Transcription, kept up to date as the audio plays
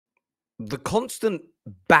The constant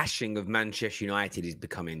bashing of Manchester United is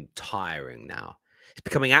becoming tiring now. It's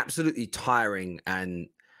becoming absolutely tiring and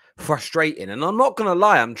frustrating. And I'm not going to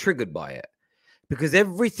lie, I'm triggered by it because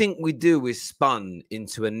everything we do is spun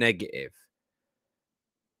into a negative,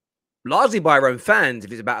 largely by our own fans.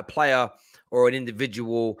 If it's about a player or an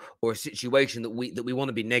individual or a situation that we want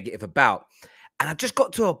to be negative about. And I've just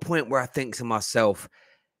got to a point where I think to myself,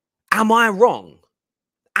 am I wrong?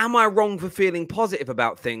 Am I wrong for feeling positive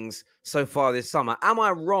about things so far this summer? Am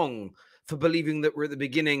I wrong for believing that we're at the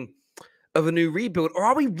beginning of a new rebuild? Or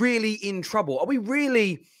are we really in trouble? Are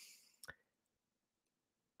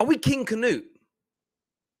we King Canute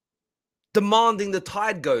demanding the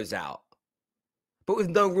tide goes out, but with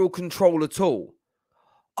no real control at all?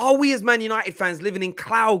 Are we as Man United fans living in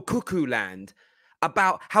cloud cuckoo land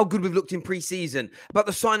about how good we've looked in pre-season, about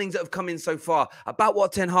the signings that have come in so far, about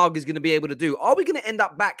what Ten Hag is going to be able to do? Are we going to end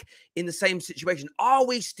up back in the same situation? Are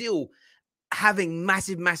we still having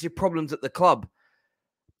massive, massive problems at the club?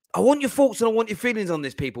 I want your thoughts and I want your feelings on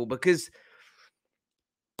this, people, because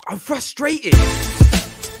I'm frustrated.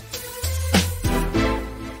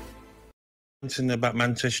 Mentioning about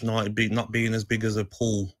Manchester United not being as big as a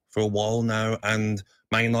pool for a while now, and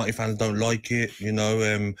Man United fans don't like it. You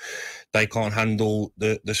know, they can't handle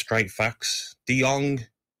the straight facts. De Jong,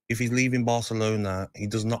 if he's leaving Barcelona, he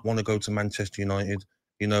does not want to go to Manchester United.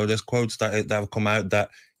 You know, there's quotes that have come out that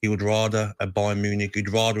he would rather a Bayern Munich, he'd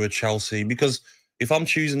rather a Chelsea. Because if I'm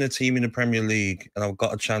choosing a team in the Premier League and I've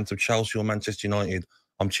got a chance of Chelsea or Manchester United,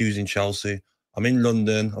 I'm choosing Chelsea. I'm in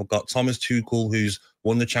London. I've got Thomas Tuchel, who's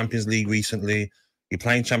won the Champions League recently. You're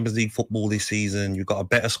playing Champions League football this season. You've got a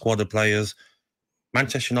better squad of players.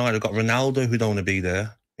 Manchester United have got Ronaldo, who don't want to be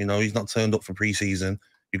there. You know, he's not turned up for pre-season.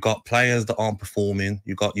 You've got players that aren't performing.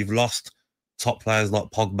 You've lost top players like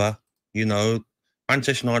Pogba. You know,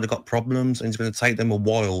 Manchester United have got problems, and it's going to take them a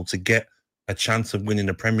while to get a chance of winning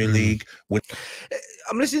the Premier League.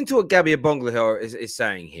 I'm listening to what Gabby Abongla is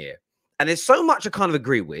saying here, and there's so much I kind of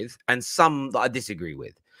agree with and some that I disagree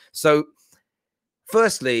with. So,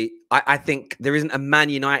 firstly, I think there isn't a Man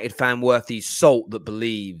United fan worth his salt that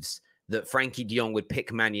believes that Frankie de Jong would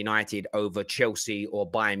pick Man United over Chelsea or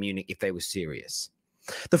Bayern Munich if they were serious.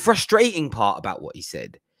 The frustrating part about what he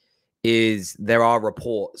said is there are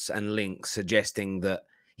reports and links suggesting that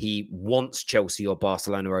he wants Chelsea or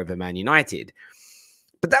Barcelona over Man United.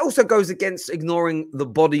 But that also goes against ignoring the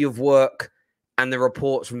body of work and the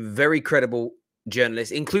reports from very credible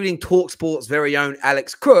journalists, including TalkSport's very own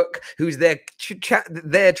Alex Cook, who's their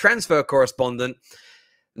transfer correspondent,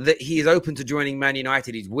 that he is open to joining Man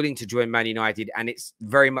United. He's willing to join Man United, and it's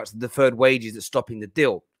very much the deferred wages that's stopping the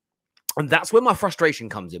deal. And that's where my frustration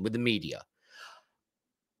comes in with the media.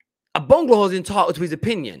 Abongla is entitled to his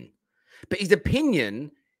opinion, but his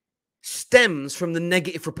opinion stems from the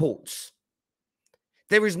negative reports.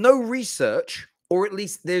 There is no research, or at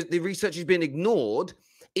least the research has been ignored,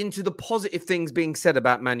 into the positive things being said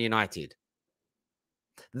about Man United.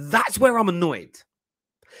 That's where I'm annoyed.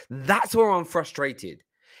 That's where I'm frustrated.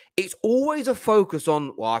 It's always a focus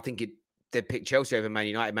on, well, I think they'd pick Chelsea over Man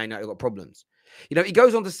United. Man United got problems. You know, he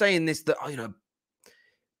goes on to say in this that, you know,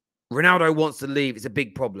 Ronaldo wants to leave. It's a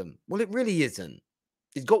big problem. Well, it really isn't.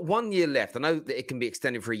 He's got 1 year left. I know that it can be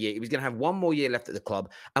extended for a year. He was going to have one more year left at the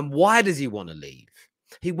club. And why does he want to leave?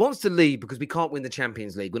 He wants to leave because we can't win the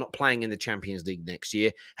Champions League. We're not playing in the Champions League next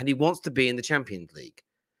year. And he wants to be in the Champions League.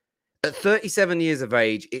 At 37 years of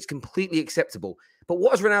age, it's completely acceptable. But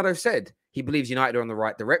what has Ronaldo said? He believes United are on the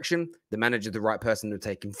right direction. The manager's the right person to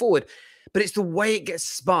take him forward. But it's the way it gets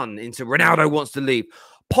spun into Ronaldo wants to leave.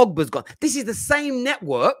 Pogba's gone. This is the same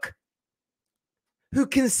network who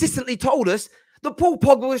consistently told us that Paul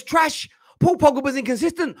Pogba was trash. Paul Pogba was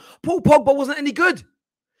inconsistent. Paul Pogba wasn't any good.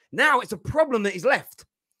 Now it's a problem that he's left.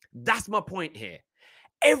 That's my point here.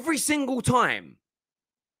 Every single time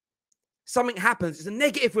something happens, it's a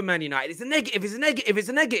negative with Man United. It's a negative, it's a negative, it's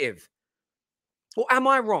a negative. Or am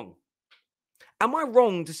I wrong? Am I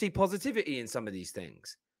wrong to see positivity in some of these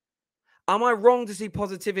things? Am I wrong to see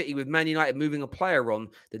positivity with Man United moving a player on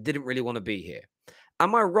that didn't really want to be here?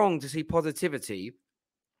 Am I wrong to see positivity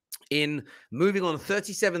in moving on a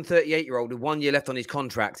 37, 38-year-old with 1 year left on his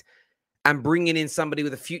contract and bringing in somebody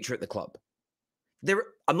with a future at the club?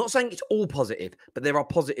 I'm not saying it's all positive, but there are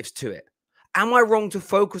positives to it. Am I wrong to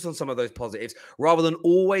focus on some of those positives rather than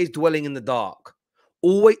always dwelling in the dark?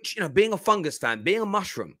 Always, you know, being a fungus fan, being a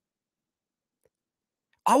mushroom.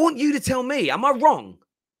 I want you to tell me, am I wrong?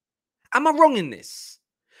 Am I wrong in this?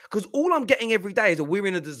 Because all I'm getting every day is we're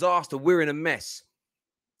in a disaster, we're in a mess.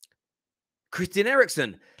 Christian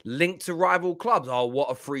Eriksen, linked to rival clubs. Oh,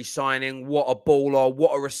 what a free signing. What a baller.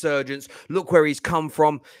 What a resurgence. Look where he's come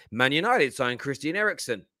from. Man United signed Christian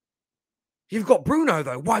Eriksen. You've got Bruno,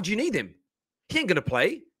 though. Why do you need him? He ain't going to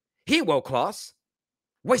play. He ain't world class.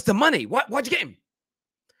 Waste of money. Why'd you get him?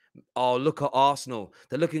 Oh, look at Arsenal.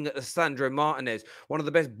 They're looking at Sandro Martinez, one of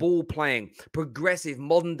the best ball-playing, progressive,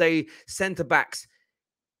 modern-day centre-backs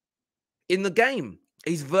in the game.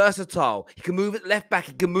 He's versatile. He can move at left back.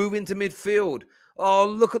 He can move into midfield. Oh,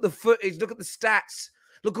 look at the footage. Look at the stats.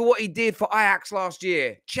 Look at what he did for Ajax last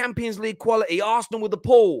year. Champions League quality. Arsenal with the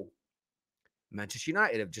Paul. Manchester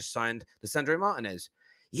United have just signed Sandro Martinez.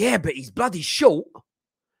 Yeah, but he's bloody short.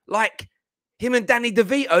 Like, him and Danny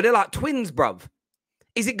DeVito, they're like twins, bruv.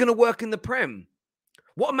 Is it going to work in the Prem?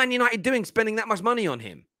 What are Man United doing spending that much money on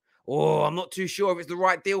him? Oh, I'm not too sure if it's the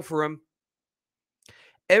right deal for him.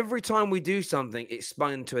 Every time we do something, it's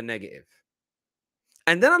spun into a negative.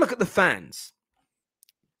 And then I look at the fans.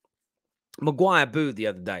 Maguire booed the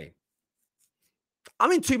other day.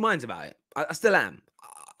 I'm in two minds about it. I still am.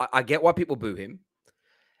 I get why people boo him.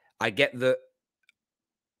 I get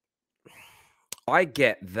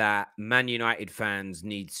that Man United fans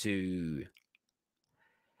need to...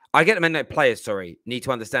 I get the Man United players, need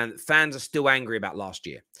to understand that fans are still angry about last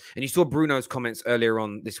year. And you saw Bruno's comments earlier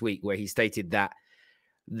on this week where he stated that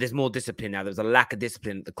there's more discipline now. There's a lack of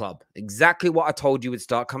discipline at the club. Exactly what I told you would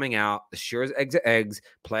start coming out. As sure as eggs are eggs,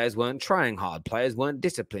 players weren't trying hard. Players weren't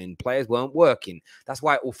disciplined. Players weren't working. That's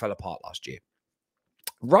why it all fell apart last year.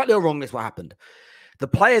 Rightly or wrongly, that's what happened. The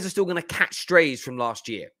players are still going to catch strays from last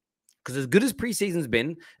year. Because as good as preseason's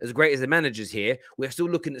been, as great as the manager's here, we're still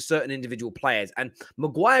looking at certain individual players. And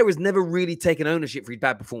Maguire has never really taken ownership for his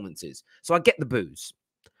bad performances. So I get the boos.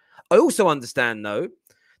 I also understand, though,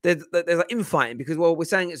 there's like infighting because, well, we're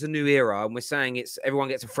saying it's a new era and we're saying everyone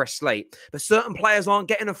gets a fresh slate. But certain players aren't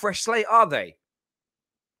getting a fresh slate, are they?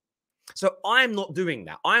 So I'm not doing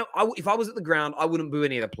that. If I was at the ground, I wouldn't boo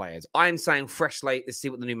any of the players. I'm saying fresh slate, let's see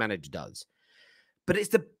what the new manager does. But it's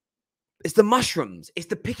the mushrooms. It's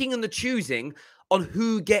the picking and the choosing on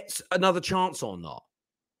who gets another chance or not.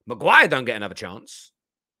 Maguire don't get another chance.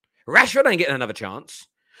 Rashford ain't getting another chance.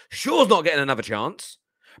 Shaw's not getting another chance.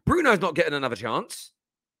 Bruno's not getting another chance.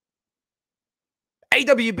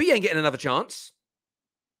 AWB ain't getting another chance.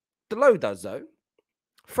 Delo does, though.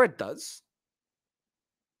 Fred does.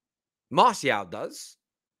 Martial does.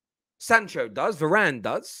 Sancho does. Varane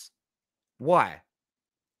does. Why?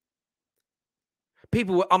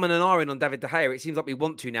 People were umming and ahhing on David De Gea. It seems like we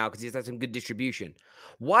want to now because he's had some good distribution.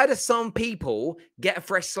 Why do some people get a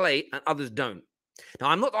fresh slate and others don't? Now,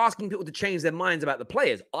 I'm not asking people to change their minds about the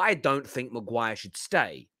players. I don't think Maguire should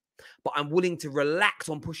stay. But I'm willing to relax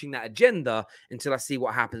on pushing that agenda until I see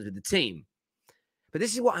what happens with the team. But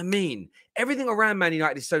this is what I mean. Everything around Man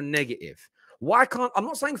United is so negative. I'm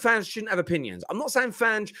not saying fans shouldn't have opinions. I'm not saying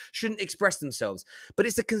fans shouldn't express themselves. But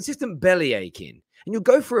it's a consistent belly aching. And you'll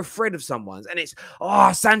go through a thread of someone's and it's,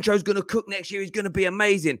 Sancho's going to cook next year. He's going to be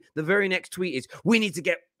amazing. The very next tweet is, we need to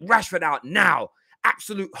get Rashford out now.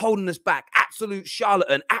 Absolute holding us back. Absolute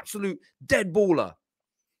charlatan. Absolute dead baller.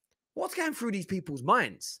 What's going through these people's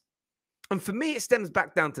minds? And for me, it stems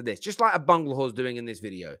back down to this, just like a bunglehor's doing in this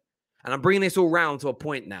video. And I'm bringing this all round to a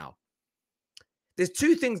point now. There's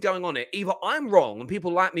two things going on here. Either I'm wrong and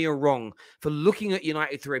people like me are wrong for looking at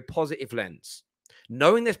United through a positive lens,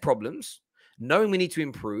 knowing there's problems, knowing we need to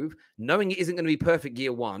improve, knowing it isn't going to be perfect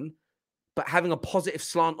year one, but having a positive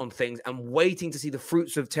slant on things and waiting to see the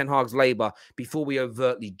fruits of Ten Hag's labor before we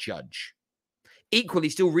overtly judge. Equally,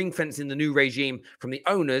 still ring-fencing the new regime from the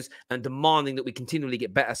owners and demanding that we continually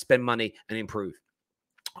get better, spend money, and improve.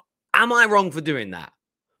 Am I wrong for doing that?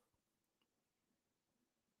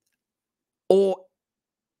 Or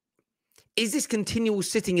is this continual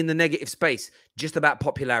sitting in the negative space just about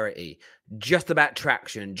popularity, just about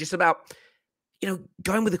traction, just about,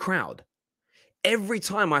 going with the crowd? Every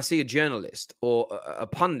time I see a journalist or a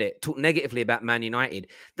pundit talk negatively about Man United,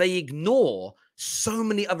 they ignore so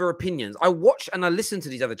many other opinions. I watch and I listen to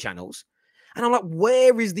these other channels, and I'm like,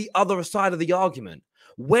 where is the other side of the argument?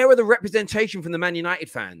 Where are the representation from the Man United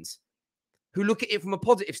fans who look at it from a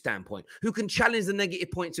positive standpoint, who can challenge the negative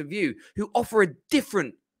points of view, who offer a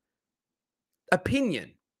different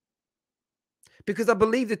opinion? Because I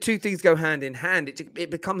believe the two things go hand in hand. It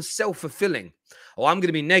becomes self-fulfilling. Oh, I'm going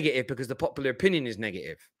to be negative because the popular opinion is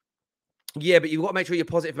negative. Yeah, but you've got to make sure you're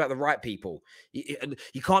positive about the right people.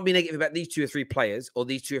 You can't be negative about these two or three players or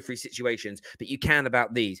these two or three situations, but you can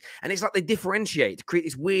about these. And it's like they differentiate to create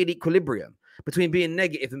this weird equilibrium between being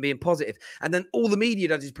negative and being positive. And then all the media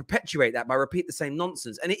does is perpetuate that by repeat the same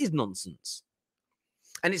nonsense. And it is nonsense.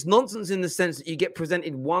 And it's nonsense in the sense that you get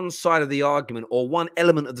presented one side of the argument or one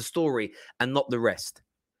element of the story and not the rest.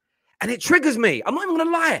 And it triggers me. I'm not even going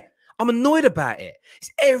to lie. I'm annoyed about it.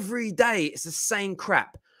 It's every day. It's the same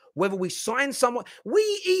crap. Whether we sign someone, we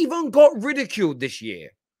even got ridiculed this year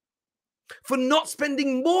for not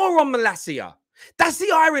spending more on Malacia. That's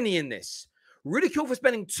the irony in this. Ridicule for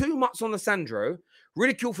spending too much on Lissandro.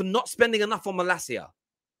 Ridicule for not spending enough on Malacia.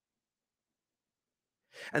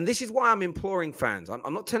 And this is why I'm imploring fans.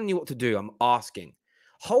 I'm not telling you what to do. I'm asking.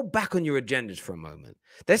 Hold back on your agendas for a moment.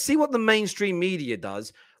 Let's see what the mainstream media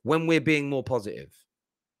does when we're being more positive.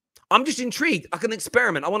 I'm just intrigued. Like an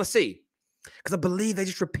experiment. I want to see. Because I believe they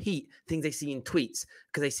just repeat things they see in tweets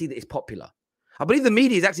because they see that it's popular. I believe the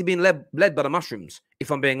media is actually being led by the mushrooms,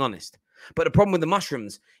 if I'm being honest. But the problem with the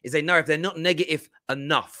mushrooms is they know if they're not negative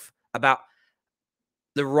enough about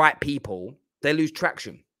the right people, they lose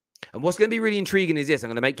traction. And what's going to be really intriguing is this. I'm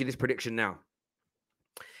going to make you this prediction now.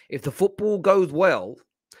 If the football goes well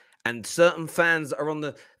and certain fans that are on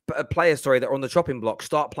the players, that are on the chopping block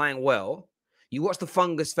start playing well, you watch the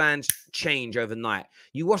fungus fans change overnight.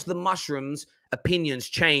 You watch the mushrooms opinions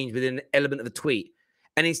change within an element of a tweet.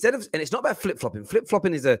 And instead of, and it's not about flip-flopping.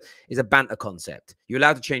 Flip-flopping is a banter concept. You're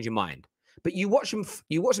allowed to change your mind. But you watch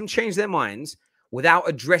them change their minds without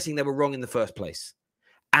addressing they were wrong in the first place.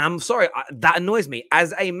 And I'm sorry, that annoys me.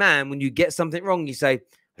 As a man, when you get something wrong, you say, I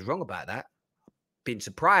was wrong about that. Been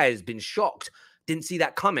surprised, been shocked, didn't see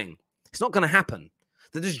that coming. It's not going to happen.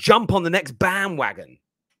 They just jump on the next bandwagon.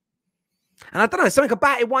 And I don't know, something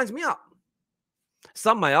about it winds me up.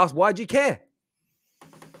 Some may ask, why do you care?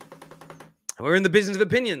 We're in the business of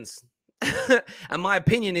opinions. And my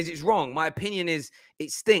opinion is it's wrong. My opinion is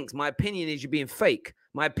it stinks. My opinion is you're being fake.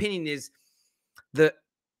 My opinion is that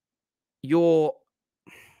you're...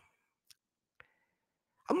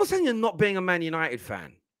 I'm not saying you're not being a Man United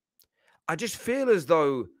fan. I just feel as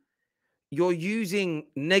though you're using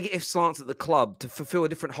negative slants at the club to fulfill a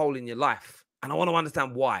different hole in your life. And I want to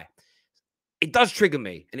understand why. It does trigger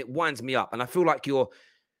me and it winds me up. And I feel like you're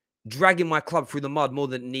dragging my club through the mud more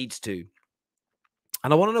than it needs to.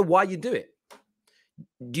 And I want to know why you do it.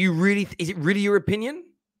 Is it really your opinion?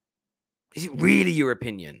 Is it really your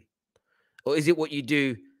opinion? Or is it what you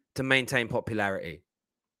do to maintain popularity?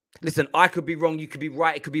 Listen, I could be wrong. You could be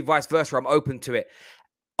right. It could be vice versa. I'm open to it.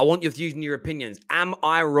 I want your views and your opinions. Am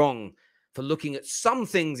I wrong for looking at some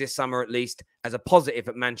things this summer, at least, as a positive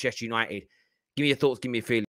at Manchester United? Give me your thoughts. Give me a feeling.